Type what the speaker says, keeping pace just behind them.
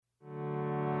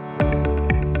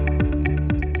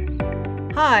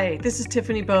Hi, this is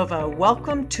Tiffany Bova.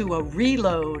 Welcome to a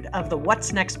reload of the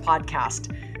What's Next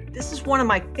podcast. This is one of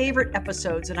my favorite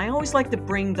episodes, and I always like to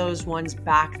bring those ones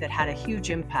back that had a huge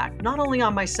impact, not only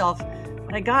on myself,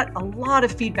 but I got a lot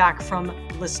of feedback from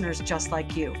listeners just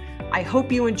like you. I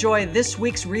hope you enjoy this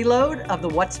week's reload of the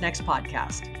What's Next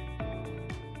podcast.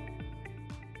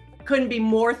 Couldn't be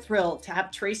more thrilled to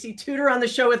have Tracy Tutor on the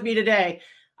show with me today.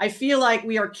 I feel like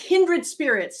we are kindred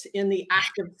spirits in the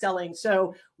act of selling.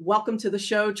 So welcome to the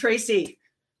show, Tracy.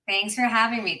 Thanks for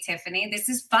having me, Tiffany. This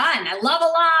is fun. I love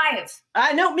Alive.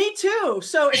 I know, me too.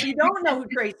 So if you don't know who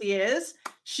Tracy is,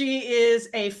 she is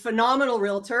a phenomenal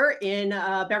realtor in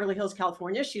Beverly Hills,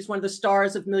 California. She's one of the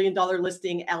stars of $1 Million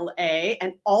Listing LA,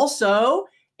 and also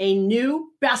a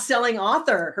new best-selling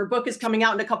author. Her book is coming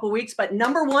out in a couple of weeks, but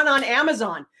 #1 on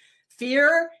Amazon.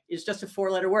 Fear is just a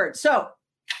 4-letter word. So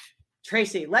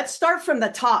Tracy, let's start from the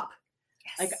top.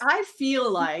 Yes. Like, I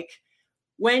feel like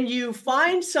when you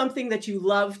find something that you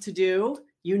love to do,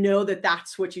 you know that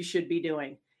that's what you should be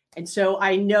doing. And so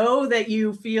I know that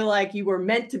you feel like you were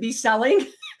meant to be selling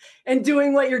and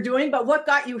doing what you're doing, but what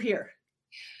got you here?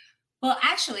 Well,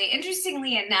 actually,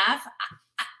 interestingly enough,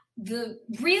 the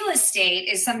real estate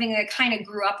is something that kind of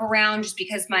grew up around just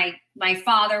because my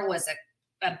father was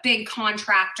a big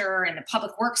contractor in the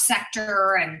public works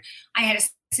sector, and I had a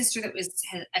sister that was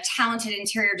a talented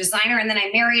interior designer, and then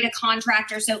I married a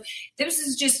contractor. So this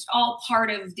is just all part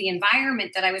of the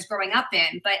environment that I was growing up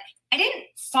in. But I didn't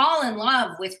fall in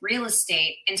love with real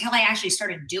estate until I actually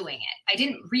started doing it. I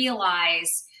didn't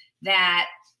realize that,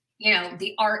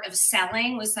 the art of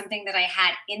selling was something that I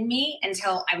had in me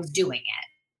until I was doing it.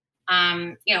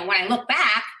 When I look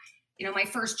back, my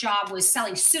first job was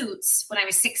selling suits when I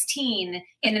was 16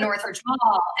 in the Northridge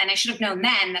Mall. And I should have known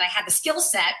then that I had the skill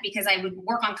set because I would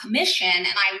work on commission and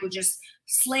I would just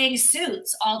slang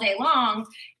suits all day long.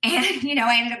 And,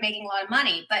 I ended up making a lot of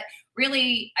money. But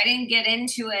really, I didn't get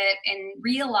into it and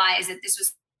realize that this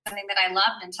was something that I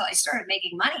loved until I started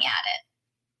making money at it.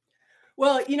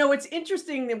 Well, it's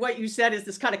interesting that what you said is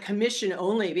this kind of commission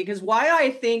only, because why I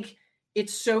think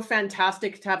it's so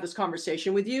fantastic to have this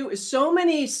conversation with you is so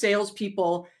many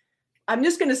salespeople, I'm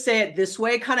just going to say it this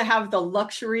way, kind of have the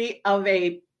luxury of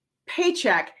a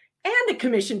paycheck and a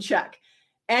commission check.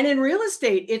 And in real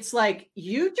estate, it's like if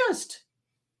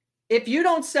you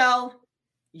don't sell,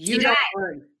 you don't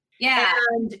earn. Yeah.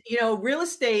 And, real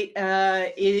estate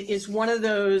is one of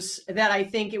those that I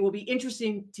think it will be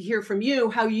interesting to hear from you,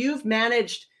 how you've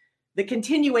managed the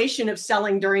continuation of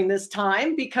selling during this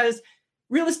time, because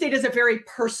real estate is a very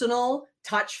personal,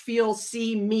 touch, feel,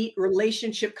 see, meet,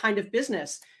 relationship kind of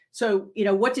business. So,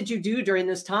 what did you do during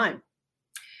this time?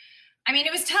 I mean,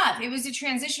 it was tough. It was a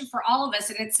transition for all of us,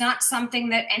 and it's not something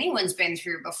that anyone's been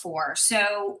through before.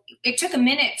 So it took a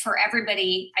minute for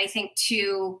everybody, I think,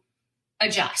 to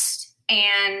adjust.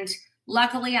 And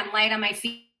luckily, I'm light on my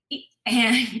feet.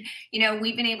 And,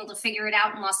 we've been able to figure it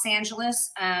out in Los Angeles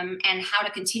and how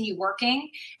to continue working.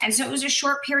 And so it was a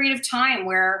short period of time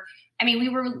where we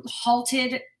were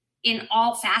halted in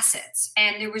all facets,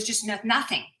 and there was just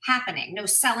nothing happening, no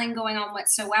selling going on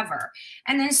whatsoever.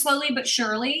 And then slowly but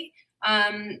surely,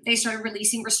 they started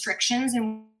releasing restrictions,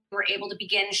 and we were able to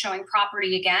begin showing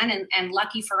property again. And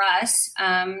lucky for us,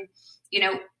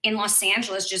 in Los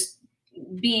Angeles, just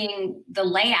being the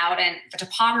layout and the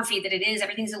topography that it is,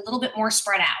 everything's a little bit more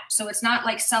spread out. So it's not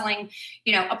like selling,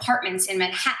 apartments in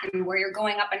Manhattan where you're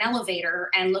going up an elevator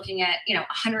and looking at,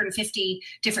 150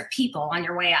 different people on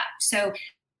your way up. So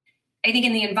I think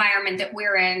in the environment that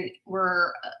we're in,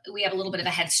 we have a little bit of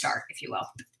a head start, if you will.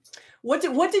 What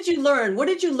did you learn? What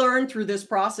did you learn through this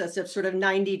process of sort of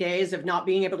 90 days of not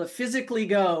being able to physically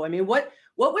go? What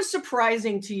was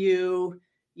surprising to you,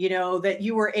 that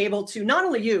you were able to, not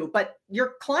only you, but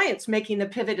your clients making the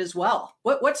pivot as well?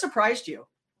 What surprised you?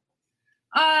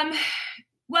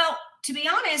 Well, to be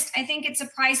honest, I think it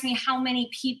surprised me how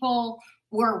many people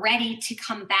were ready to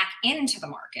come back into the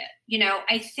market.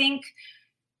 I think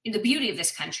the beauty of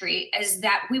this country is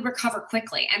that we recover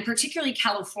quickly, and particularly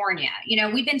California.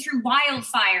 We've been through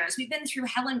wildfires, we've been through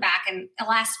hell and back, and the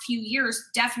last few years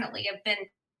definitely have been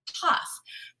tough,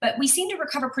 but we seem to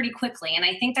recover pretty quickly. And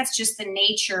I think that's just the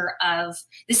nature of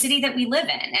the city that we live in.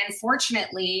 And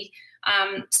fortunately,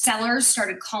 sellers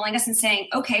started calling us and saying,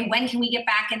 okay, when can we get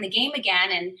back in the game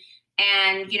again?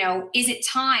 And is it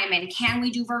time? And can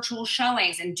we do virtual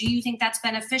showings? And do you think that's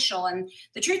beneficial? And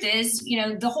the truth is,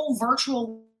 the whole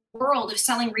virtual world of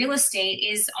selling real estate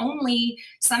is only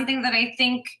something that I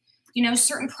think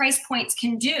certain price points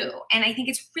can do. And I think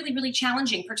it's really, really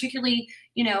challenging, particularly,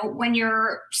 when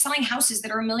you're selling houses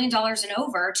that are $1 million and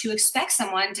over, to expect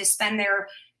someone to spend their,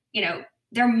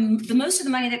 the most of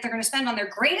the money that they're going to spend on their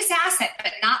greatest asset,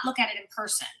 but not look at it in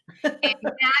person. And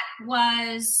that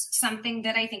was something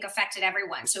that I think affected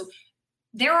everyone. So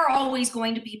there are always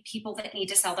going to be people that need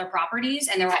to sell their properties,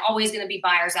 and there are always going to be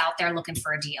buyers out there looking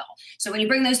for a deal. So when you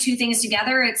bring those two things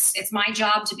together, it's my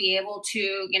job to be able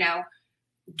to,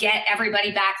 get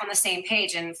everybody back on the same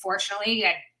page. And fortunately,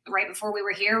 right before we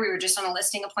were here, we were just on a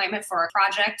listing appointment for a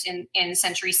project in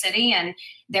Century City, and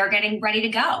they're getting ready to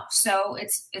go. So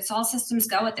it's all systems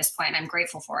go at this point. I'm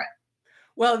grateful for it.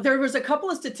 Well, there was a couple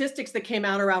of statistics that came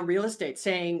out around real estate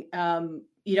saying,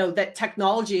 that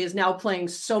technology is now playing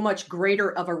so much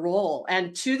greater of a role.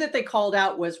 And two that they called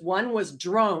out one was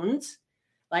drones,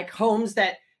 like homes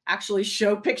that actually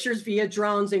show pictures via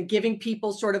drones, and giving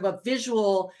people sort of a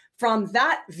visual from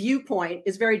that viewpoint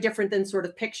is very different than sort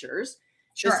of pictures.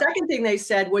 Sure. The second thing they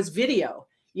said was video,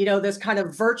 this kind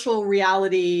of virtual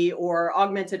reality or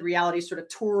augmented reality sort of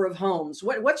tour of homes.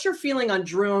 What's your feeling on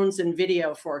drones and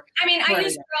video for? I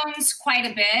use drones quite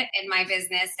a bit in my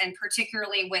business, and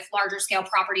particularly with larger scale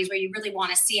properties where you really want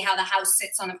to see how the house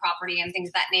sits on the property and things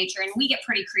of that nature. And we get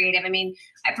pretty creative.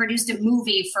 I produced a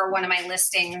movie for one of my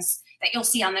listings that you'll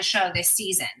see on the show this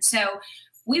season. So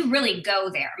we really go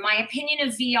there. My opinion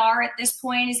of VR at this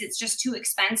point is it's just too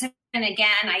expensive. And again,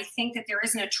 I think that there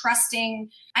isn't a trusting,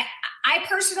 I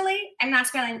personally am not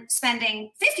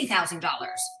spending $50,000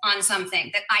 on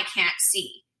something that I can't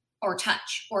see or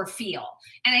touch or feel.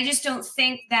 And I just don't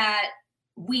think that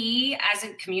we as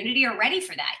a community are ready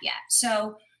for that yet.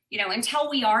 So, until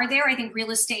we are there, I think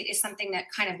real estate is something that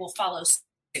kind of will follow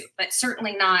suit, but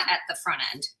certainly not at the front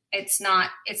end. It's not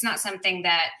something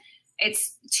that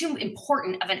it's too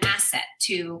important of an asset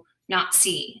to not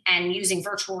see. And using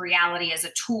virtual reality as a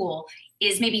tool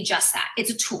is maybe just that. It's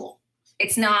a tool.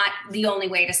 It's not the only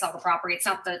way to sell the property. It's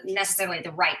not necessarily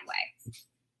the right way.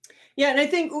 Yeah. And I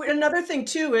think another thing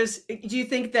too is, do you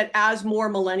think that as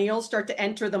more millennials start to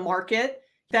enter the market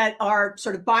that are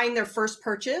sort of buying their first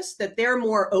purchase, that they're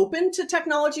more open to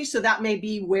technology? So that may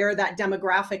be where that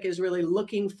demographic is really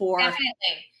looking for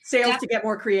sales to get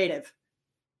more creative.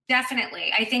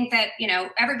 Definitely. I think that,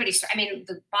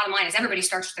 the bottom line is everybody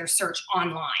starts their search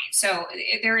online. So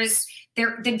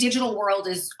the digital world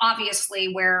is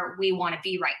obviously where we want to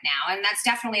be right now. And that's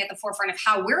definitely at the forefront of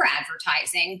how we're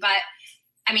advertising. But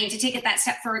to take it that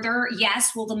step further,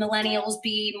 yes, will the millennials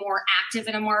be more active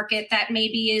in a market that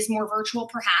maybe is more virtual?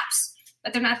 Perhaps,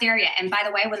 but they're not there yet. And by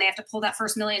the way, when they have to pull that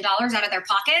first $1 million out of their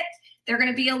pocket, they're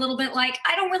going to be a little bit like,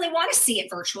 I don't really want to see it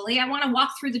virtually. I want to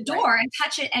walk through the door and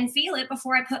touch it and feel it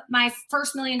before I put my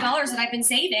first $1 million that I've been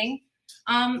saving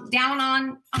down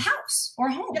on a house or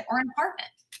a home or an apartment.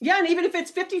 Yeah. And even if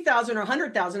it's 50,000 or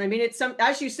 100,000, it's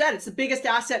as you said, it's the biggest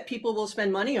asset people will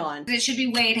spend money on. It should be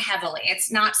weighed heavily.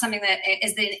 It's not something that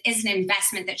is an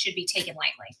investment that should be taken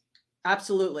lightly.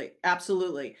 Absolutely.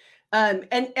 Absolutely.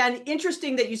 And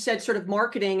interesting that you said sort of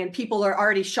marketing and people are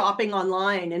already shopping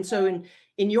online. And so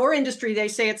in your industry, they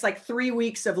say it's like 3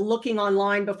 weeks of looking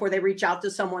online before they reach out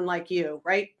to someone like you,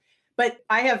 right? But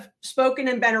I have spoken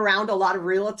and been around a lot of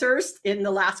realtors in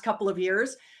the last couple of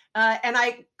years. And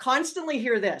I constantly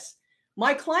hear this.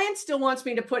 My client still wants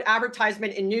me to put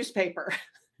advertisement in newspaper,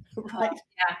 right?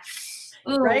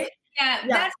 Yeah. Ooh, right?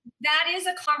 Yeah. That is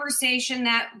a conversation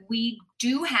that we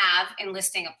do have in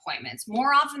listing appointments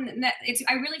more often than that.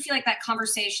 I really feel like that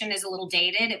conversation is a little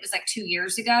dated. It was like 2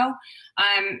 years ago.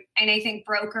 And I think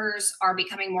brokers are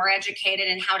becoming more educated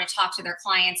in how to talk to their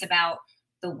clients about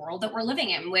the world that we're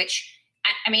living in, which,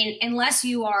 unless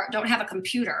you don't have a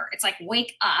computer, it's like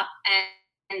wake up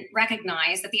and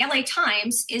recognize that the LA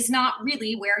Times is not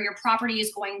really where your property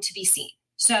is going to be seen.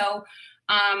 So,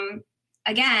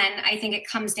 again, I think it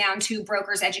comes down to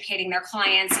brokers educating their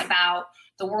clients about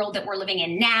the world that we're living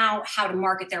in now, how to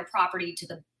market their property to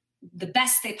the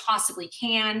best they possibly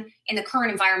can in the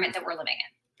current environment that we're living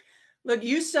in. Look,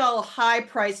 you sell high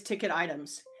price ticket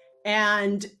items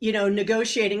and,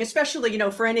 negotiating, especially,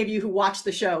 for any of you who watch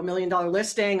the show, $1 Million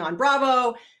Listing on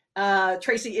Bravo,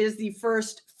 Tracy is the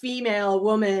first female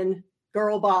woman,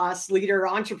 girl boss, leader,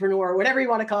 entrepreneur, whatever you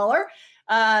want to call her,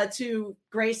 to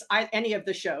grace any of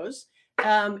the shows.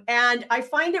 And I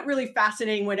find it really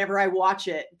fascinating whenever I watch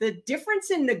it, the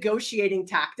difference in negotiating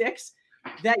tactics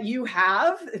that you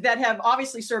have that have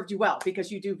obviously served you well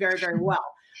because you do very, very well.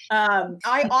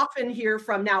 I often hear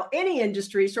from now any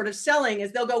industry sort of selling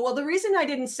is they'll go, well, the reason I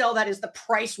didn't sell that is the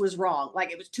price was wrong.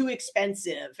 Like it was too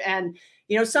expensive. And,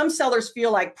 some sellers feel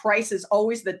like price is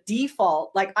always the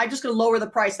default. Like I'm just going to lower the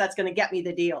price. That's going to get me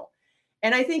the deal.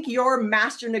 And I think your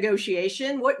master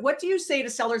negotiation, what do you say to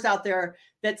sellers out there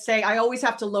that say, I always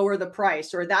have to lower the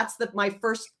price, or that's my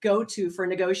first go-to for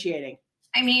negotiating?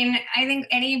 I mean, I think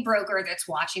any broker that's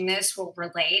watching this will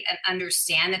relate and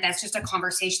understand that that's just a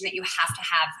conversation that you have to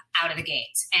have out of the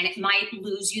gates. And it might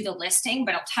lose you the listing,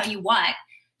 but I'll tell you what,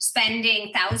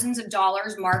 spending thousands of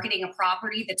dollars marketing a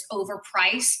property that's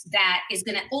overpriced, that is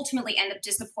going to ultimately end up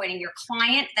disappointing your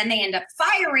client. Then they end up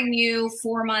firing you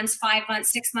 4 months, 5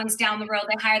 months, 6 months down the road.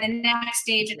 They hire the next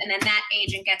agent, and then that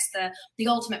agent gets the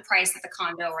ultimate price that the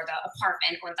condo or the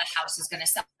apartment or the house is going to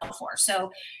sell for.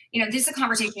 So, this is a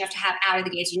conversation you have to have out of the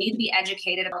gates. You need to be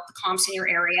educated about the comps in your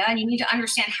area, and you need to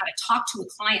understand how to talk to a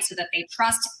client so that they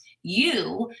trust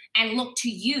you and look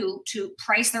to you to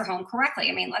price their home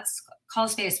correctly. I mean, let's call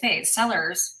a spade.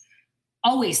 Sellers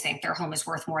always think their home is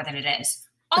worth more than it is.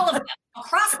 All of them,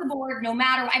 across the board, no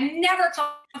matter. I've never come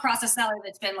across a seller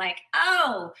that's been like,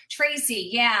 oh, Tracy,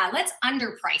 yeah, let's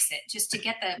underprice it just to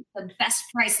get the best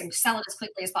price and sell it as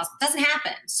quickly as possible. It doesn't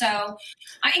happen. So,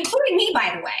 including me,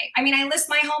 by the way. I mean, I list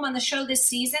my home on the show this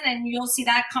season, and you'll see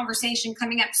that conversation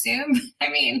coming up soon. I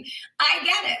mean, I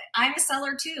get it. I'm a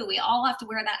seller too. We all have to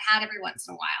wear that hat every once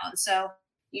in a while. And so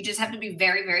you just have to be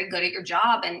very, very good at your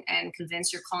job and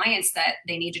convince your clients that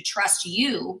they need to trust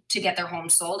you to get their home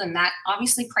sold. And that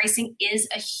obviously pricing is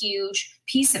a huge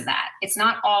piece of that. It's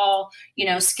not all,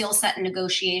 skill set and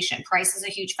negotiation. Price is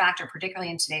a huge factor, particularly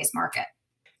in today's market.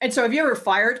 And so have you ever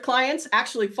fired clients,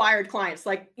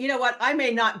 like, you know what, I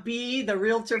may not be the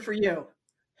realtor for you?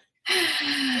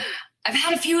 I've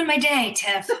had a few in my day,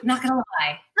 Tiff, not going to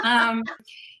lie.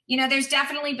 There's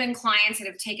definitely been clients that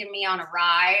have taken me on a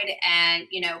ride and,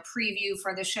 preview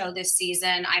for the show this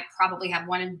season. I probably have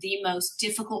one of the most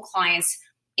difficult clients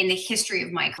in the history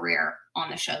of my career on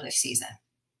the show this season.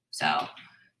 So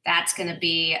that's going to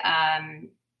be,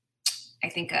 I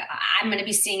think I'm going to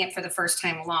be seeing it for the first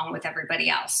time along with everybody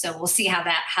else. So we'll see how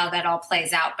that all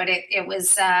plays out. But it was,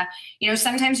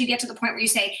 sometimes you get to the point where you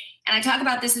say, and I talk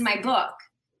about this in my book,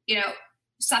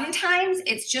 sometimes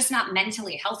it's just not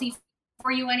mentally healthy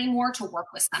for you anymore to work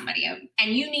with somebody, and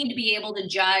you need to be able to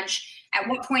judge at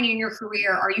what point in your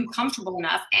career are you comfortable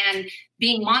enough, and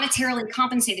being monetarily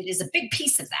compensated is a big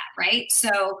piece of that, right?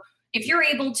 So if you're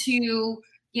able to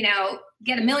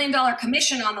get $1 million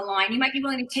commission on the line, you might be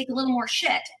willing to take a little more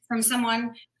shit from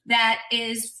someone that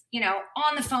is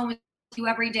on the phone with you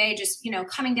every day, just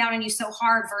coming down on you so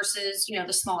hard, versus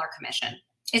the smaller commission.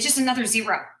 It's just another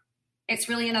zero. It's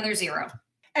really another zero.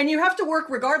 And you have to work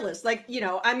regardless. Like,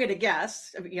 I'm going to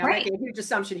guess, I'm making a huge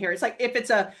assumption here. It's like, if it's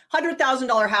a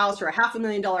 $100,000 house or a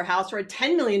 $500,000 house or a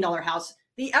 $10 million house,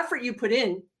 the effort you put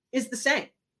in is the same.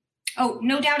 Oh,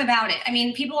 no doubt about it. I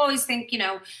mean, people always think,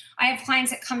 I have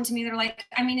clients that come to me, they're like,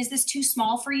 I mean, is this too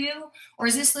small for you? Or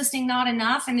is this listing not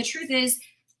enough? And the truth is,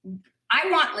 I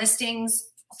want listings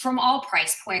from all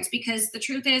price points, because the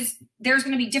truth is there's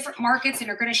going to be different markets and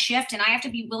are going to shift, and I have to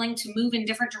be willing to move in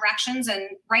different directions. And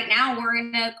right now we're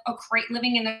in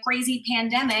living in a crazy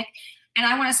pandemic, and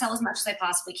I want to sell as much as I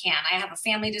possibly can. I have a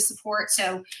family to support.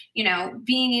 So,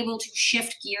 being able to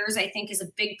shift gears, I think, is a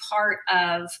big part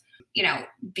of,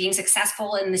 being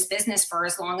successful in this business for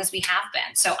as long as we have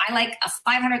been. So I like a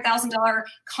 $500,000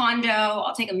 condo.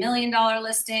 I'll take $1 million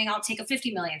listing. I'll take a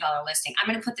 $50 million listing. I'm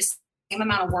going to put this same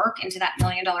amount of work into that $1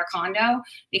 million condo,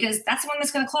 because that's the one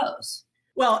that's going to close.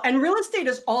 Well, and real estate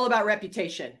is all about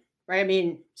reputation, right? I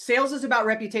mean, sales is about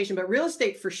reputation, but real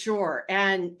estate for sure.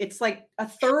 And it's like a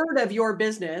third of your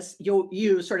business,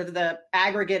 you sort of the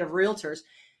aggregate of realtors,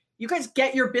 you guys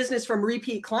get your business from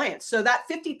repeat clients. So that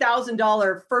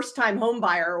 $50,000 first-time home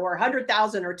buyer, or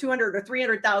 $100,000 or $200,000 or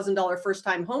 $300,000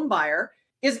 first-time home buyer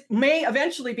may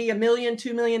eventually be $1 million,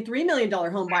 $2 million, $3 million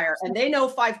home buyer, and they know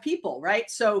 5 people,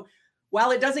 right? So while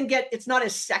it's not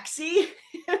as sexy,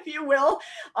 if you will,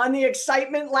 on the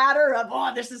excitement ladder of,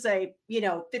 oh, this is a,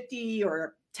 50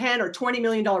 or 10 or $20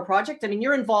 million project. I mean,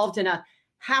 you're involved in a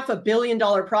 $500 million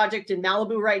project in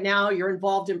Malibu right now. You're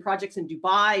involved in projects in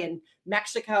Dubai and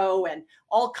Mexico and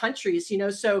all countries,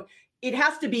 so it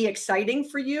has to be exciting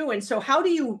for you. And so how do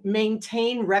you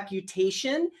maintain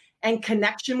reputation and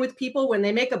connection with people when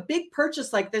they make a big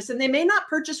purchase like this, and they may not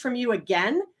purchase from you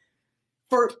again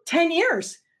for 10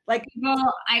 years?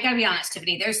 Well, I gotta be honest,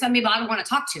 Tiffany, there's some people I don't want to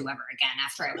talk to ever again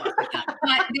after I work with them.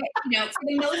 But, for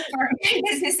the most part, my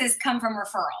businesses come from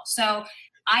referral. So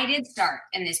I did start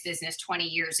in this business 20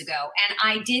 years ago, and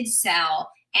I did sell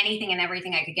anything and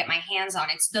everything I could get my hands on.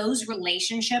 It's those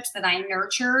relationships that I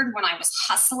nurtured when I was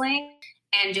hustling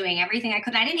and doing everything I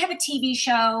could. I didn't have a TV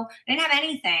show, I didn't have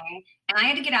anything. And I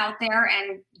had to get out there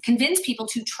and convince people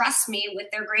to trust me with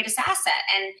their greatest asset.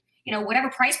 And whatever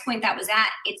price point that was at,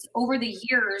 it's over the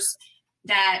years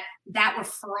that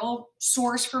referral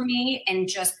source for me, and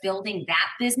just building that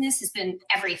business has been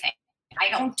everything. I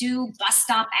don't do bus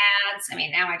stop ads. I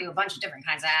mean, now I do a bunch of different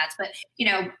kinds of ads, but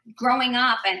growing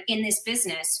up and in this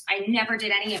business, I never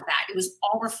did any of that. It was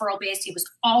all referral based. It was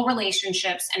all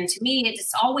relationships. And to me,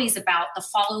 it's always about the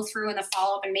follow through and the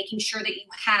follow up and making sure that you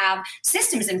have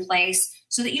systems in place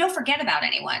so that you don't forget about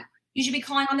anyone. You should be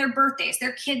calling on their birthdays,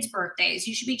 their kids' birthdays.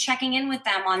 You should be checking in with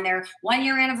them on their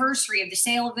 1-year anniversary of the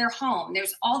sale of their home.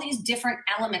 There's all these different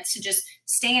elements to just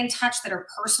stay in touch that are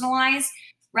personalized,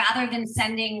 rather than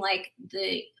sending like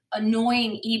the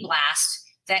annoying e-blast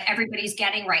that everybody's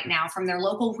getting right now from their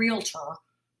local realtor,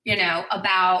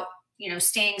 about,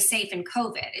 staying safe in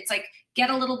COVID. It's like, get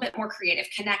a little bit more creative,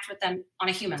 connect with them on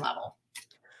a human level.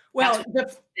 Well,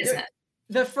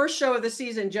 the first show of the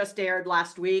season just aired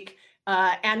last week.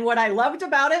 And what I loved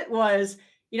about it was,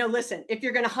 listen, if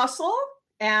you're going to hustle,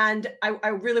 and I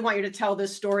really want you to tell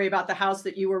this story about the house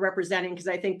that you were representing, because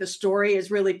I think the story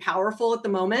is really powerful at the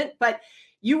moment, but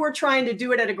you were trying to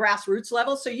do it at a grassroots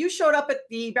level. So you showed up at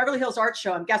the Beverly Hills Art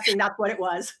Show. I'm guessing that's what it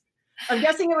was. I'm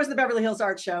guessing it was the Beverly Hills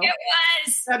Art Show. It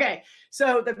was. Okay.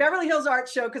 So the Beverly Hills Art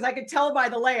Show, because I could tell by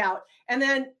the layout, and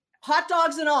then hot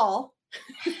dogs and all,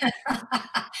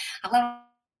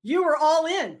 you were all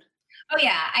in. Oh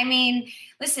yeah. I mean,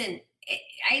 listen,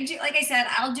 I do, like I said,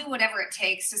 I'll do whatever it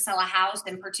takes to sell a house.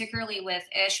 And particularly with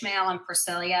Ishmael and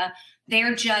Priscilla, they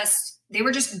were just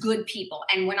good people.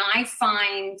 And when I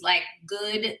find like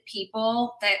good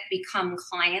people that become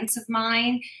clients of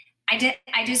mine,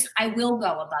 I will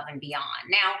go above and beyond.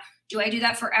 Now, do I do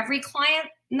that for every client?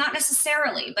 Not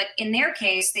necessarily, but in their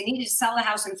case, they needed to sell the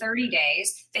house in 30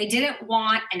 days. They didn't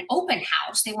want an open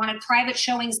house. They wanted private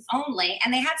showings only,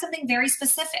 and they had something very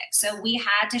specific. So we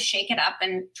had to shake it up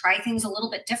and try things a little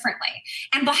bit differently.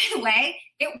 And by the way,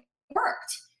 it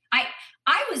worked.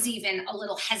 I was even a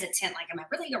little hesitant, like,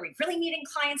 are we really meeting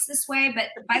clients this way?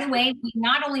 But by the way, we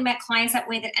not only met clients that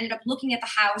way that ended up looking at the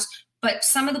house, but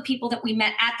some of the people that we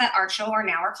met at that art show are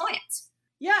now our clients.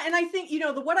 Yeah. And I think,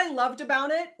 what I loved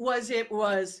about it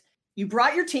was you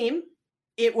brought your team.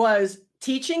 It was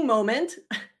teaching moment.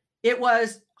 It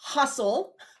was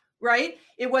hustle, right?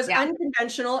 It was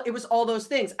unconventional. It was all those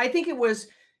things. I think it was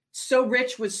so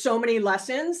rich with so many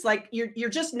lessons. Like you're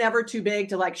just never too big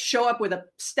to like show up with a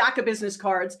stack of business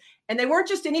cards. And they weren't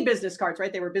just any business cards,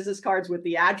 right? They were business cards with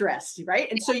the address, right?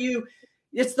 And so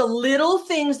it's the little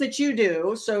things that you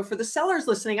do. So for the sellers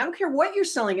listening, I don't care what you're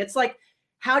selling. It's like,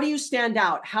 how do you stand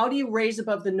out? How do you raise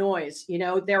above the noise?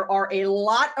 There are a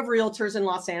lot of realtors in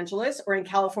Los Angeles or in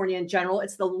California in general.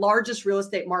 It's the largest real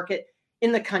estate market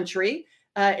in the country.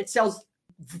 It sells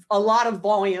a lot of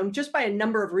volume just by a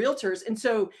number of realtors. And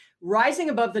so rising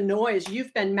above the noise,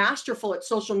 you've been masterful at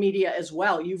social media as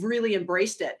well. You've really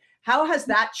embraced it. How has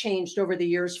that changed over the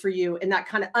years for you in that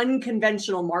kind of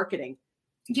unconventional marketing?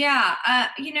 Yeah.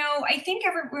 I think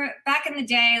back in the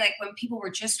day, like when people were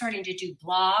just starting to do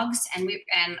blogs and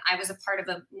I was a part of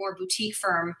a more boutique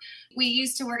firm, we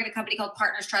used to work at a company called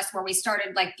Partners Trust where we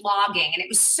started like blogging, and it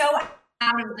was so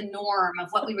out of the norm of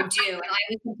what we would do. And I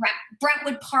was the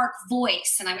Brentwood Park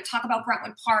voice, and I would talk about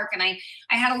Brentwood Park, and I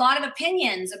had a lot of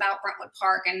opinions about Brentwood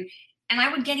Park, and I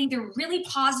would get either really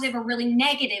positive or really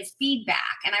negative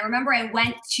feedback. And I remember I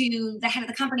went to the head of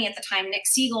the company at the time, Nick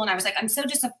Siegel, and I was like, I'm so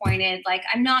disappointed. Like,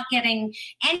 I'm not getting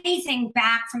anything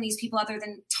back from these people other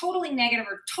than totally negative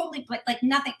or totally like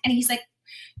nothing. And he's like,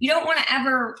 you don't want to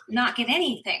ever not get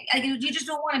anything. Like, you just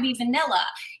don't want to be vanilla.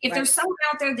 If there's someone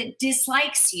out there that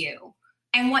dislikes you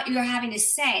and what you're having to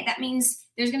say, that means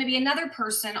there's going to be another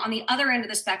person on the other end of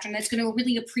the spectrum that's going to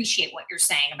really appreciate what you're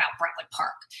saying about Brentwood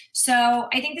Park. So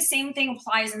I think the same thing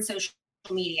applies in social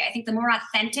media. I think the more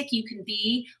authentic you can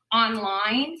be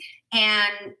online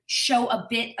and show a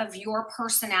bit of your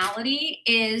personality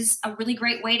is a really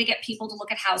great way to get people to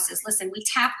look at houses. Listen, we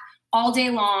tap all day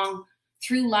long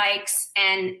through likes,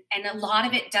 and a lot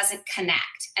of it doesn't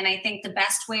connect. And I think the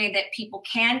best way that people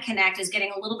can connect is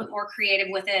getting a little bit more creative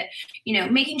with it,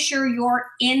 making sure you're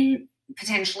in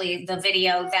potentially the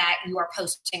video that you are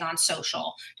posting on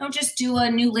social. Don't just do a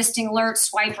new listing alert,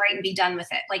 swipe right and be done with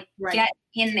it. Like get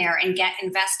in there and get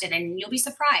invested, and you'll be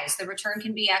surprised. The return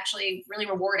can be actually really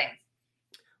rewarding.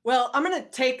 Well, I'm going to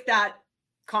take that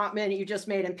comment you just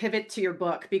made and pivot to your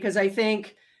book, because I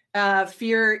think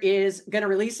Fear is going to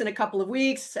release in a couple of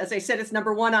weeks. As I said, it's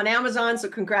 #1 on Amazon. So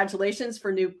congratulations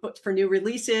for new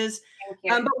releases.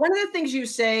 But one of the things you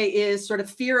say is sort of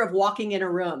fear of walking in a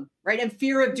room, right? And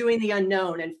fear of doing the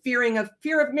unknown, and fear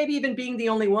of maybe even being the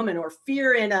only woman, or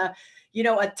fear in a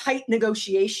tight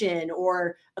negotiation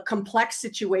or a complex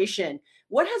situation.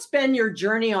 What has been your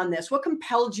journey on this? What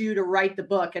compelled you to write the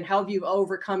book, and how have you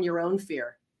overcome your own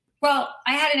fear? Well,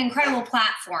 I had an incredible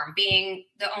platform being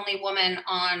the only woman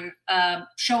on a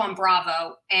show on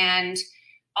Bravo, and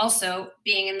also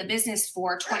being in the business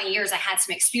for 20 years. I had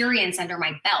some experience under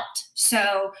my belt.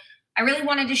 So I really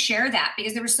wanted to share that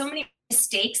because there were so many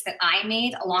mistakes that I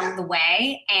made along the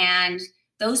way, and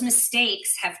those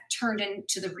mistakes have turned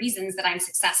into the reasons that I'm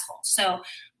successful. So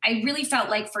I really felt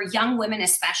like for young women,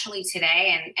 especially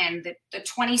today, and the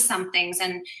 20 somethings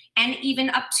and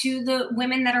even up to the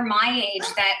women that are my age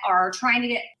that are trying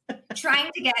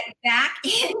to get back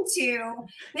into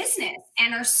business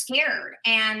and are scared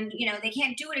and, you know, they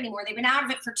can't do it anymore. They've been out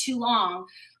of it for too long.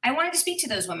 I wanted to speak to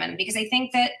those women because I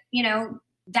think that, you know,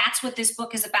 that's what this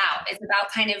book is about. It's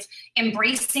about kind of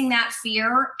embracing that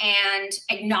fear and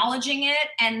acknowledging it,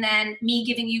 and then me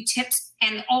giving you tips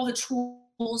and all the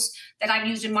tools that I've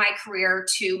used in my career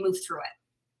to move through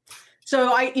it.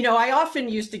 So I often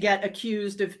used to get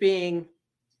accused of being,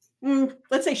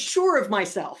 let's say, sure of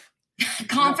myself.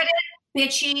 Confident,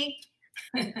 bitchy.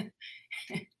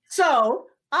 So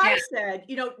I said,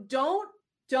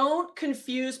 don't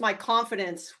confuse my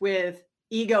confidence with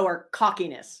ego or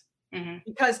cockiness. Mm-hmm.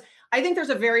 Because I think there's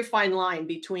a very fine line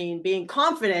between being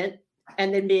confident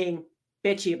and then being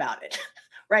bitchy about it.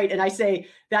 Right. And I say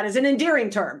that is an endearing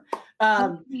term.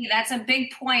 That's a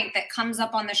big point that comes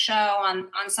up on the show on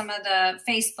some of the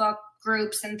Facebook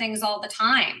groups and things all the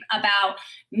time about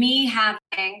me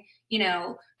having, you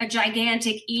know, a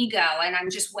gigantic ego and I'm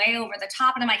just way over the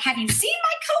top. And I'm like, have you seen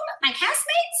my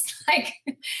castmates? Like,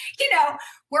 you know,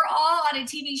 we're all on a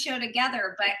TV show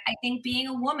together, but I think being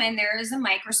a woman, there is a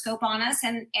microscope on us,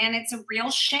 and it's a real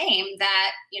shame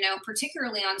that, you know,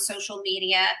 particularly on social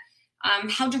media,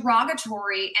 how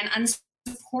derogatory and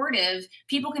unsupportive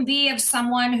people can be of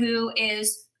someone who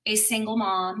is a single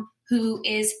mom, who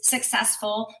is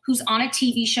successful, who's on a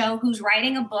TV show, who's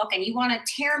writing a book, and you want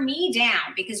to tear me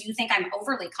down because you think I'm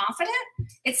overly confident.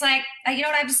 It's like, you know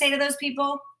what I have to say to those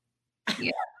people?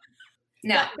 Yeah.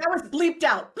 No. That was bleeped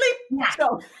out. Bleep. Yeah.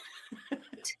 So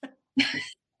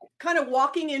kind of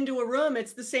walking into a room,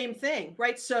 it's the same thing,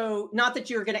 right? So not that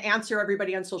you're going to answer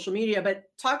everybody on social media, but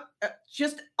talk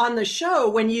just on the show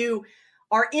when you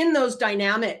are in those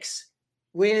dynamics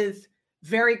with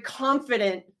very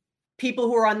confident people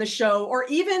who are on the show, or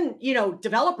even, you know,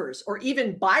 developers or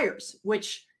even buyers,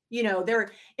 which, you know,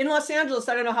 they're in Los Angeles.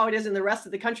 I don't know how it is in the rest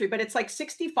of the country, but it's like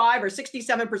 65 or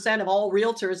 67% of all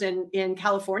realtors in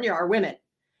California are women.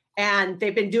 And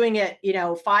they've been doing it, you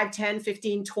know, 5, 10,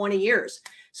 15, 20 years.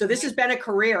 So this has been a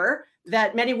career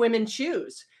that many women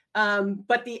choose.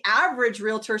 But the average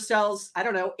realtor sells, I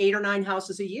don't know, 8 or 9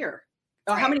 houses a year.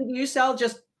 Right. How many do you sell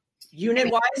just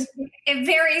unit-wise? It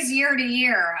varies year to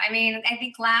year. I mean, I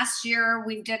think last year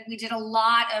we did a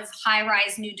lot of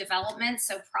high-rise new developments,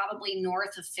 so probably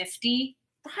north of 50.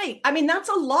 Right. I mean, that's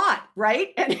a lot, right?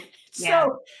 And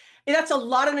so that's a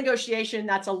lot of negotiation.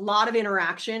 That's a lot of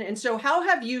interaction. And so how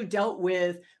have you dealt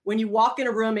with when you walk in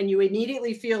a room and you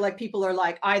immediately feel like people are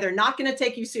like either not going to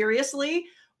take you seriously,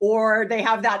 or they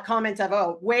have that comment of,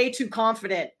 oh, way too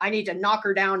confident, I need to knock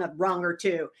her down a rung or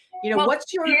two. You know,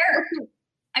 what's your...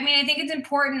 I mean, I think it's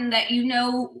important that you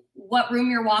know what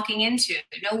room you're walking into,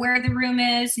 know where the room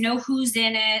is, know who's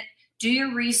in it, do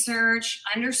your research,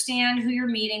 understand who you're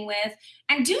meeting with,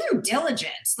 and do your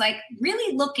diligence. Like,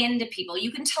 really look into people.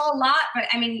 You can tell a lot, but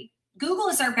I mean, Google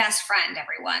is our best friend,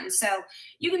 everyone. So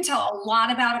you can tell a lot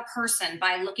about a person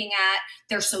by looking at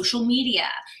their social media.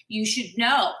 You should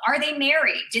know, are they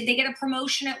married? Did they get a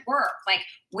promotion at work? Like,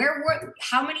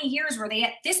 how many years were they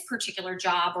at this particular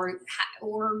job?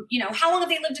 Or, you know, how long have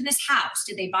they lived in this house?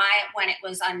 Did they buy it when it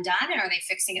was undone, and are they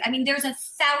fixing it? I mean, there's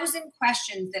 1,000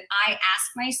 questions that I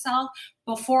ask myself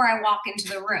before I walk into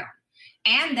the room.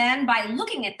 And then by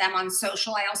looking at them on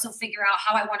social, I also figure out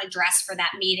how I want to dress for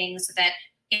that meeting so that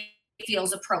it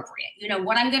feels appropriate. You know,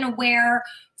 what I'm going to wear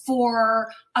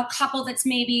for a couple that's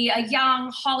maybe a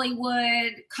young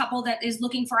Hollywood couple that is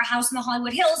looking for a house in the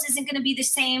Hollywood Hills isn't going to be the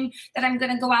same that I'm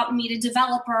going to go out and meet a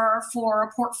developer for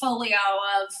a portfolio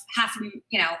of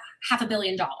 $500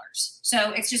 million.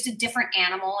 So it's just a different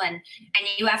animal, and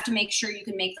you have to make sure you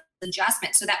can make the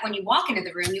adjustment so that when you walk into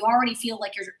the room, you already feel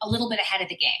like you're a little bit ahead of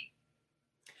the game.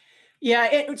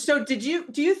 Yeah. So do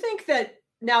you think that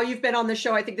now you've been on the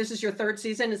show, I think this is your 3rd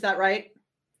season, is that right?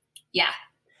 Yeah.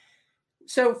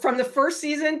 So from the first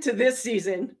season to this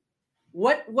season,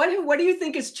 what do you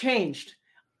think has changed?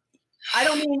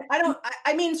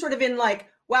 I mean sort of in like,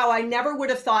 wow, I never would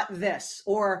have thought this,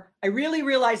 or I really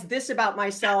realized this about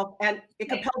myself, and it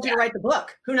compelled you to write the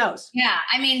book. Who knows? Yeah.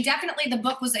 I mean, definitely the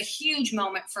book was a huge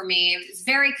moment for me. It was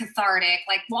very cathartic.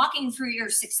 Like, walking through your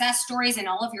success stories and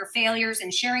all of your failures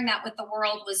and sharing that with the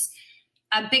world was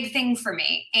a big thing for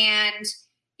me. And,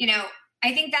 you know,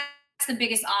 I think that's the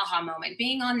biggest aha moment,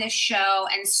 being on this show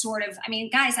and sort of, I mean,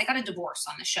 guys, I got a divorce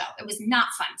on the show. It was not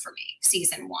fun for me,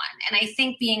 season 1. And I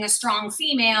think being a strong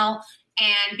female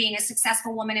and being a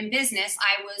successful woman in business,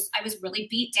 I was really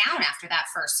beat down after that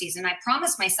first season. I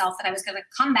promised myself that I was going to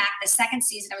come back the second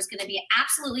season. I was going to be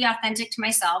absolutely authentic to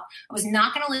myself. I was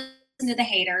not going to listen to the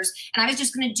haters, and I was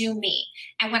just going to do me.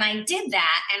 And when I did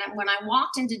that, and when I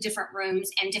walked into different rooms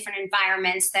and different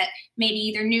environments that maybe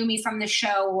either knew me from the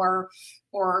show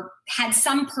or had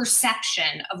some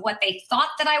perception of what they thought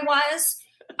that I was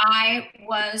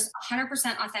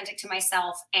 100% authentic to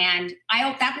myself. And I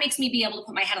hope that makes me be able to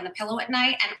put my head on the pillow at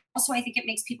night. And also I think it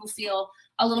makes people feel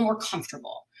a little more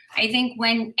comfortable. I think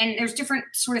and there's different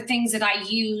sort of things that I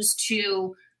use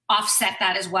to offset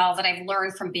that as well, that I've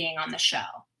learned from being on the show.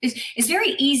 It's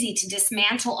very easy to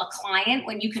dismantle a client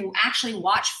when you can actually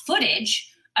watch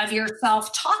footage of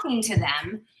yourself talking to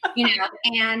them, you know,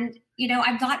 and, you know,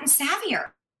 I've gotten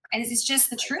savvier. And it's just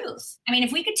the truth. I mean,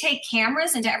 if we could take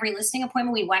cameras into every listing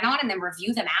appointment we went on and then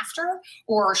review them after,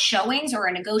 or showings or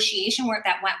a negotiation where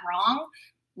that went wrong,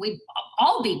 we'd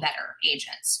all be better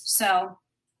agents. So,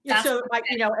 yeah, so like,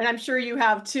 you know, and I'm sure you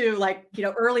have too, like, you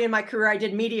know, early in my career, I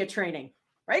did media training,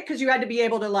 right? Because you had to be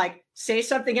able to like say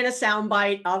something in a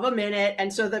soundbite of a minute.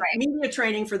 And so the media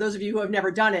training, for those of you who have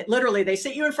never done it, literally they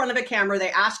sit you in front of a camera,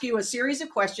 they ask you a series of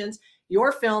questions,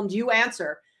 you're filmed, you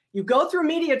answer, you go through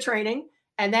media training,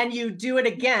 and then you do it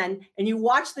again and you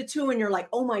watch the two and you're like,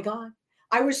 oh my God,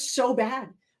 I was so bad.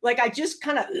 Like I just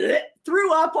kind of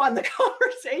threw up on the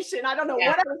conversation. I don't know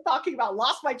what I was talking about,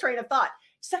 lost my train of thought.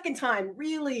 Second time,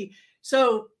 really.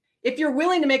 So if you're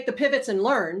willing to make the pivots and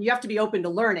learn, you have to be open to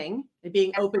learning and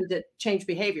being open to change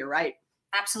behavior, right?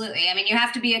 Absolutely. I mean, you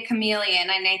have to be a chameleon.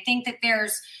 And I think that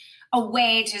there's a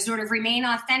way to sort of remain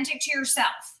authentic to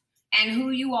yourself and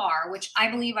who you are, which I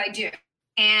believe I do.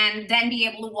 And then be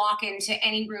able to walk into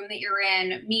any room that you're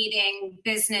in, meeting,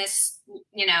 business,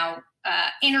 you know,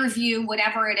 interview,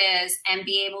 whatever it is, and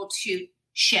be able to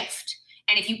shift.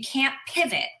 And if you can't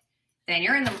pivot, then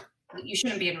you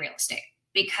shouldn't be in real estate,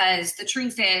 because the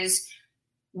truth is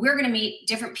we're going to meet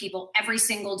different people every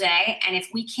single day. And if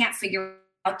we can't figure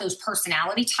out those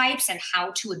personality types and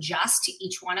how to adjust to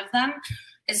each one of them,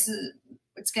 it's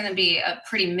going to be a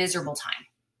pretty miserable time.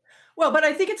 Well, but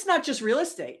I think it's not just real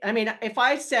estate. I mean, if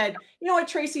I said, you know what,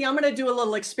 Tracy, I'm going to do a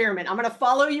little experiment. I'm going to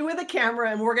follow you with a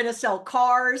camera and we're going to sell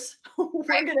cars.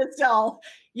 We're going to sell,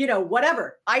 you know,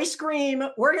 whatever, ice cream.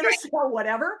 We're going to sell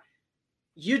whatever.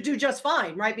 You do just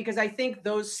fine, right? Because I think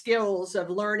those skills of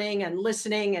learning and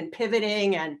listening and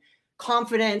pivoting and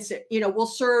confidence, you know, will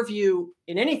serve you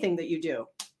in anything that you do.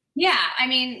 Yeah. I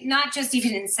mean, not just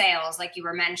even in sales, like you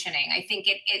were mentioning. I think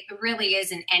it really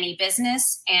is in any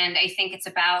business. And I think it's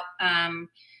about,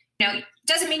 you know,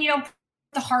 doesn't mean you don't put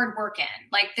the hard work in.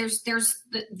 Like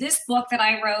this book that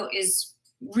I wrote is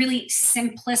really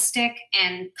simplistic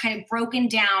and kind of broken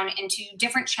down into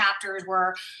different chapters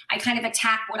where I kind of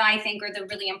attack what I think are the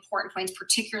really important points,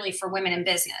 particularly for women in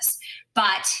business.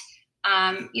 But,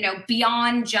 you know,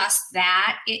 beyond just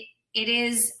that, it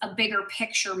is a bigger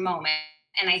picture moment.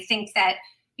 And I think that,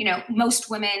 you know, most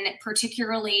women,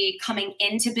 particularly coming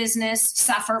into business,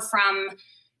 suffer from,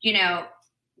 you know,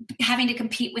 having to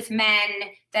compete with men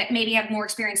that maybe have more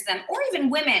experience than them, or even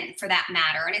women for that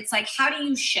matter. And it's like, how do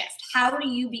you shift? How do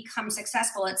you become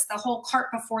successful? It's the whole cart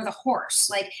before the horse.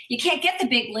 Like you can't get the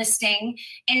big listing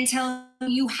until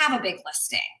you have a big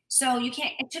listing. So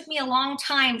it took me a long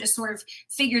time to sort of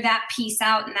figure that piece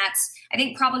out. And that's, I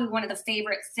think, probably one of the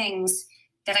favorite things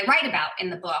that I write about in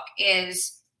the book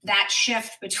is that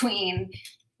shift between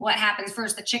what happens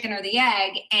first, the chicken or the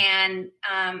egg. And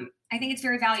I think it's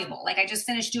very valuable. Like I just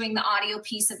finished doing the audio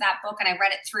piece of that book and I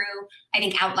read it through, I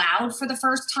think out loud for the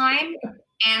first time.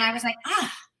 And I was like,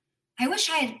 I wish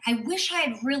I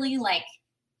had really like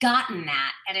gotten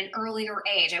that at an earlier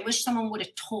age. I wish someone would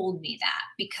have told me that,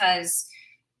 because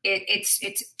it's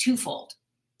twofold.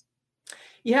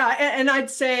 Yeah. And I'd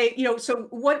say, you know, so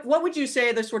what would you say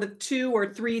are the sort of 2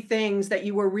 or 3 things that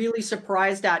you were really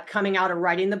surprised at coming out of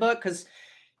writing the book? Because,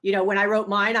 you know, when I wrote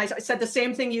mine, I said the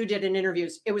same thing you did in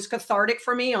interviews. It was cathartic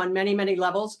for me on many, many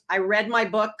levels. I read my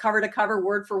book cover to cover,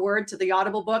 word for word to the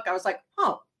Audible book. I was like,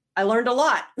 oh, I learned a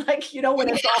lot. Like, you know, when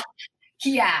it's all,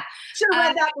 yeah, should have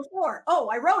read that before. Oh,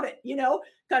 I wrote it, you know,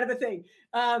 kind of a thing.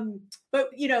 But,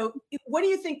 you know, what do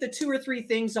you think the 2 or 3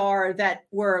 things are that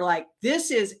were like,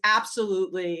 this is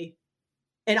absolutely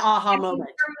an aha moment?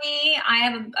 For me, I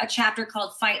have a chapter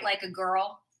called Fight Like a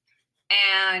Girl.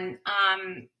 And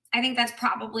I think that's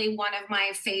probably one of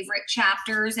my favorite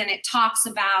chapters. And it talks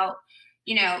about,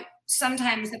 you know,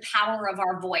 sometimes the power of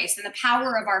our voice and the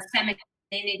power of our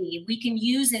femininity we can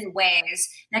use in ways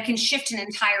that can shift an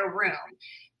entire room.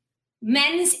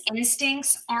 Men's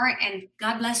instincts aren't, and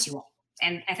God bless you all,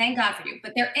 and I thank God for you,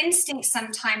 but their instincts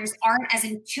sometimes aren't as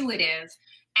intuitive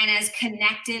and as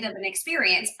connected of an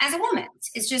experience as a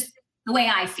woman's. It's just the way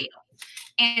I feel.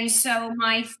 And so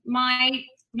my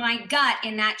gut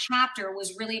in that chapter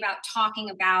was really about talking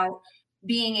about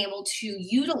being able to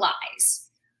utilize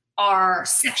our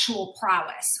sexual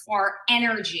prowess, our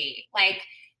energy,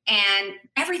 and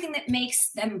everything that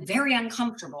makes them very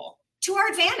uncomfortable to our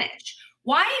advantage.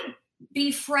 Why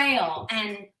be frail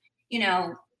and,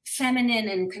 feminine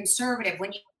and conservative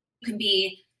when you can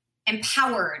be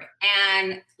empowered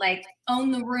and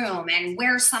own the room and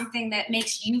wear something that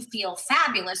makes you feel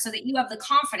fabulous so that you have the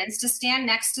confidence to stand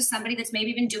next to somebody that's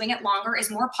maybe been doing it longer, is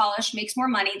more polished, makes more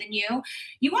money than you.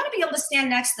 You want to be able to stand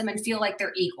next to them and feel like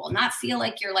they're equal, not feel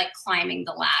like you're climbing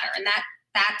the ladder. And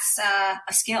that's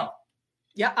a skill.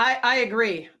 Yeah, I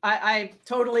agree. I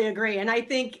totally agree. And I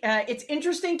think it's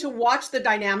interesting to watch the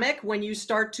dynamic when you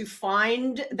start to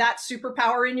find that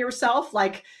superpower in yourself,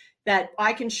 that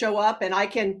I can show up and I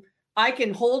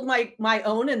can hold my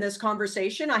own in this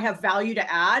conversation. I have value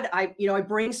to add. I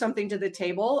bring something to the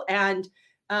table, and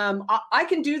I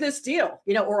can do this deal,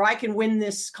 or I can win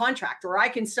this contract, or I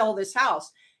can sell this house.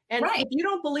 And if you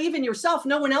don't believe in yourself,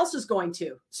 no one else is going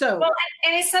to. So, well,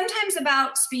 and it's sometimes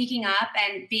about speaking up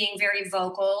and being very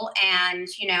vocal. And,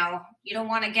 you don't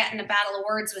want to get in a battle of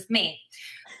words with me.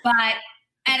 But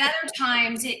at other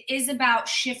times, it is about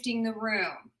shifting the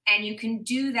room. And you can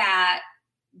do that.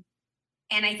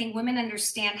 And I think women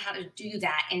understand how to do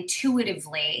that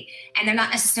intuitively, and they're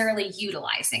not necessarily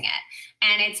utilizing it.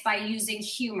 And it's by using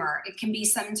humor. It can be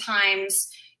sometimes,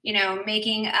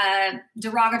 making a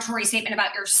derogatory statement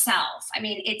about yourself. I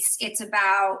mean, it's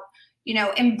about,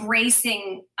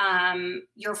 embracing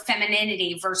your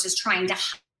femininity versus trying to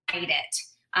hide it.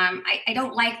 I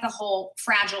don't like the whole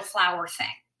fragile flower thing.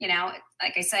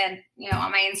 Like I said,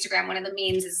 on my Instagram, one of the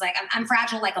memes is I'm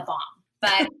fragile like a bomb.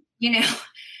 But,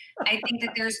 I think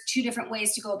that there's two different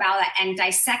ways to go about that. And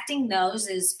dissecting those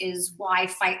is why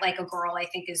Fight Like a Girl, I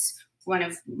think, is one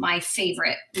of my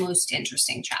favorite, most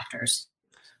interesting chapters.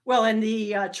 Well, and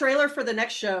the trailer for the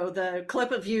next show, the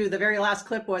clip of you, the very last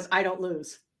clip was "I don't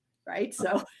lose," right?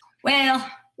 So, well,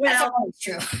 that's always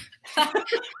true. I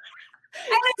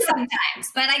lose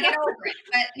sometimes, but I get over it.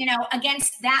 But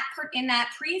against that, in that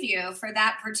preview for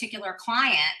that particular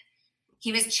client,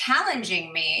 he was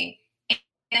challenging me in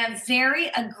a very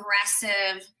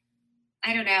aggressive.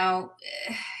 I don't know.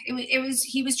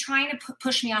 He was trying to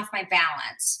push me off my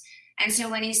balance. And so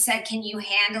when he said, "Can you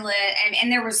handle it?"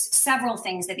 And there was several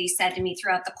things that he said to me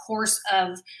throughout the course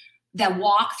of the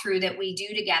walkthrough that we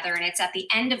do together. And it's at the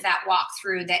end of that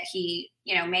walkthrough that he,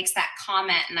 makes that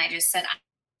comment. And I just said,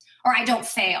 I don't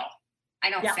fail.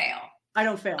 I don't fail. I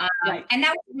don't fail. Right. And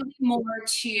that was really more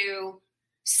to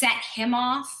set him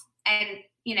off and,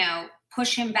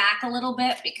 push him back a little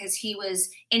bit, because he was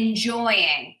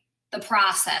enjoying the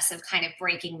process of kind of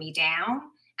breaking me down,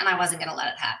 and I wasn't going to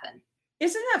let it happen.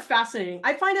 Isn't that fascinating?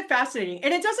 I find it fascinating.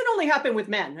 And it doesn't only happen with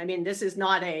men. I mean, this is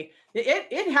not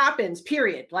it happens,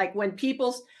 period. When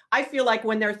I feel like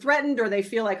when they're threatened or they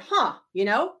feel like,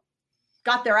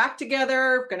 got their act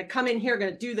together, going to come in here,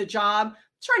 going to do the job,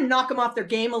 try and knock them off their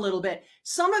game a little bit.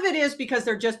 Some of it is because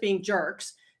they're just being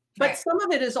jerks. But some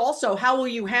of it is also, how will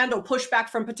you handle pushback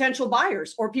from potential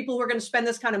buyers or people who are going to spend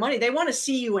this kind of money? They want to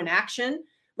see you in action.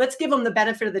 Let's give him the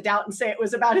benefit of the doubt and say it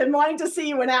was about him wanting to see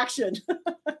you in action.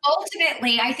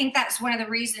 Ultimately, I think that's one of the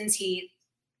reasons he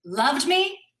loved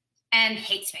me and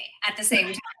hates me at the same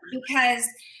time, because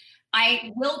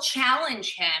I will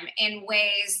challenge him in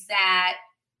ways that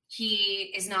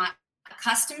he is not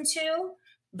accustomed to,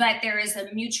 but there is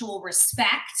a mutual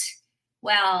respect.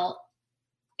 Well,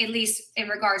 at least in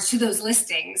regards to those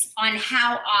listings, on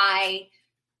how I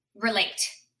relate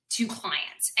to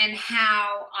clients and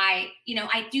how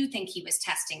I do think he was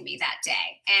testing me that day.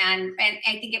 And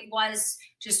I think it was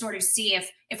to sort of see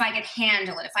if I could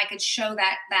handle it, if I could show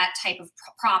that type of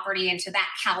property into that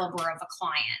caliber of a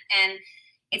client. And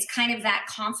it's kind of that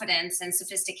confidence and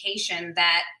sophistication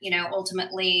that,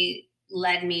 ultimately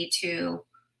led me to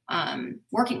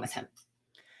working with him.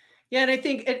 Yeah. And I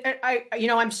think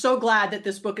I'm so glad that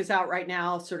this book is out right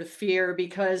now, sort of Fear,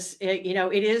 because it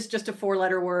is just a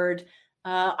 4-letter word.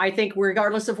 I think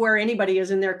regardless of where anybody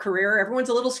is in their career, everyone's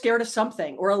a little scared of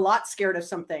something or a lot scared of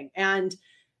something. And,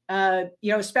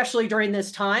 especially during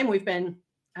this time, we've been,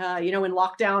 in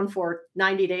lockdown for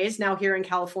 90 days now here in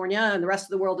California, and the rest of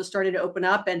the world is starting to open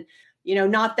up. And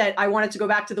not that I want it to go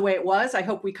back to the way it was. I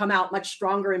hope we come out much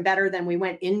stronger and better than we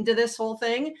went into this whole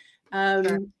thing.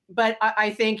 Sure. But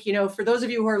I think, for those of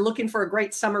you who are looking for a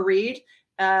great summer read,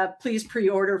 please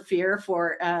pre-order Fear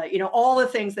for, all the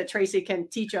things that Tracy can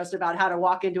teach us about how to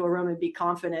walk into a room and be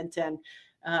confident and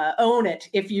own it,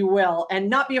 if you will, and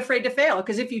not be afraid to fail.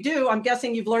 Because if you do, I'm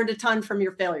guessing you've learned a ton from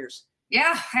your failures.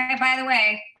 Yeah. Hey, by the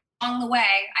way, along the way,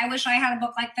 I wish I had a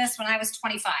book like this when I was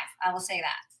 25. I will say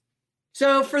that.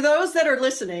 So for those that are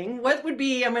listening, what would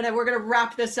be, we're going to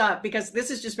wrap this up because this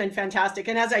has just been fantastic.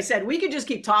 And as I said, we could just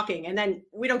keep talking and then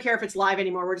we don't care if it's live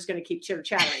anymore. We're just going to keep chitter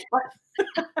chattering.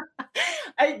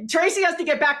 Tracy has to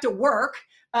get back to work.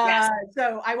 Yes.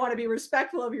 So I want to be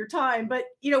respectful of your time, but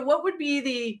what would be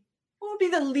the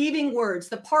leaving words,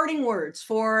 the parting words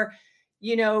for,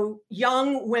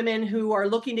 young women who are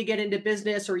looking to get into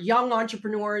business or young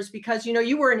entrepreneurs, because,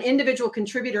 you were an individual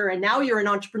contributor and now you're an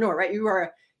entrepreneur, right? You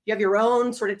have your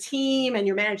own sort of team and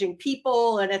you're managing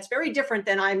people, and it's very different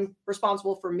than I'm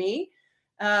responsible for me.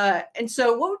 And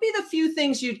so what would be the few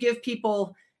things you'd give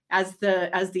people as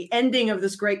the ending of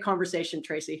this great conversation,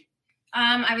 Tracy?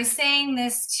 I was saying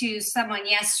this to someone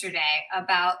yesterday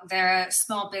about their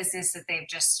small business that they've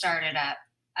just started up.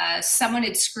 Someone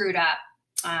had screwed up.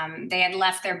 They had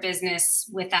left their business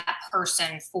with that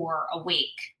person for a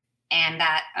week, and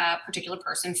that particular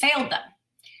person failed them.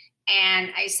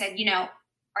 And I said,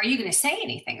 are you going to say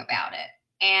anything about it?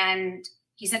 And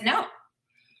he said, no.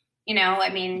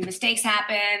 Mistakes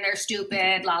happen, they're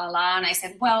stupid, la, la, la. And I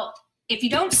said, well, if you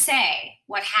don't say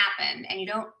what happened and you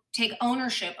don't take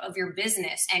ownership of your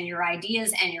business and your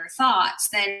ideas and your thoughts,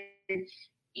 then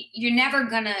you're never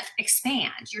going to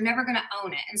expand. You're never going to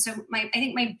own it. And so I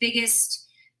think my biggest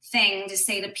thing to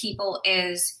say to people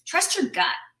is trust your gut.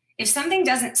 If something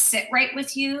doesn't sit right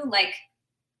with you,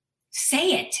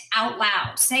 say it out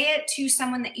loud. Say it to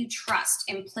someone that you trust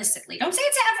implicitly. Don't say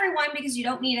it to everyone because you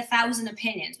don't need 1,000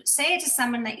 opinions, but say it to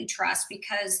someone that you trust,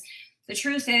 because the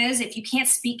truth is, if you can't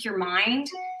speak your mind,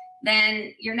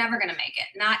 then you're never going to make it.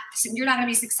 You're not going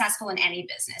to be successful in any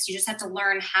business. You just have to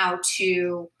learn how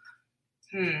to,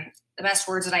 the best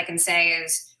words that I can say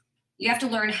is you have to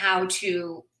learn how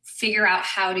to figure out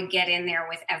how to get in there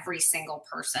with every single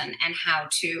person and how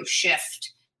to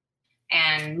shift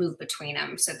and move between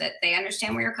them so that they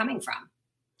understand where you're coming from.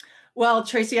 Well,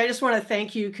 Tracy, I just want to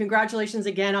thank you. Congratulations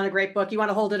again on a great book. You want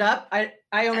to hold it up? I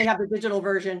only have the digital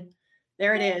version.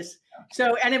 There it is.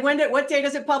 So, and what day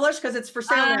does it publish? Because it's for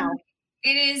sale now.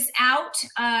 It is out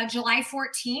July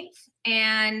 14th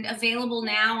and available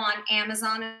now on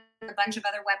Amazon and a bunch of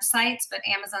other websites, but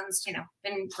Amazon's,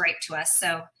 been great to us.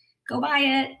 So go buy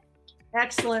it.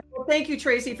 Excellent. Well, thank you,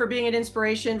 Tracy, for being an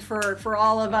inspiration for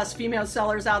all of us female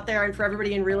sellers out there and for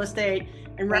everybody in real estate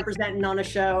and representing on a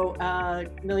show,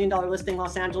 $1 Million Listing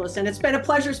Los Angeles. And it's been a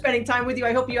pleasure spending time with you.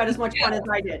 I hope you had as much fun as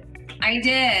I did. I did.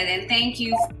 And thank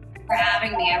you for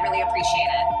having me. I really appreciate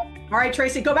it. All right,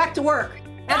 Tracy, go back to work.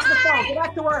 That's the phone. Go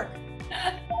back to work.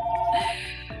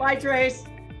 Bye, Trace.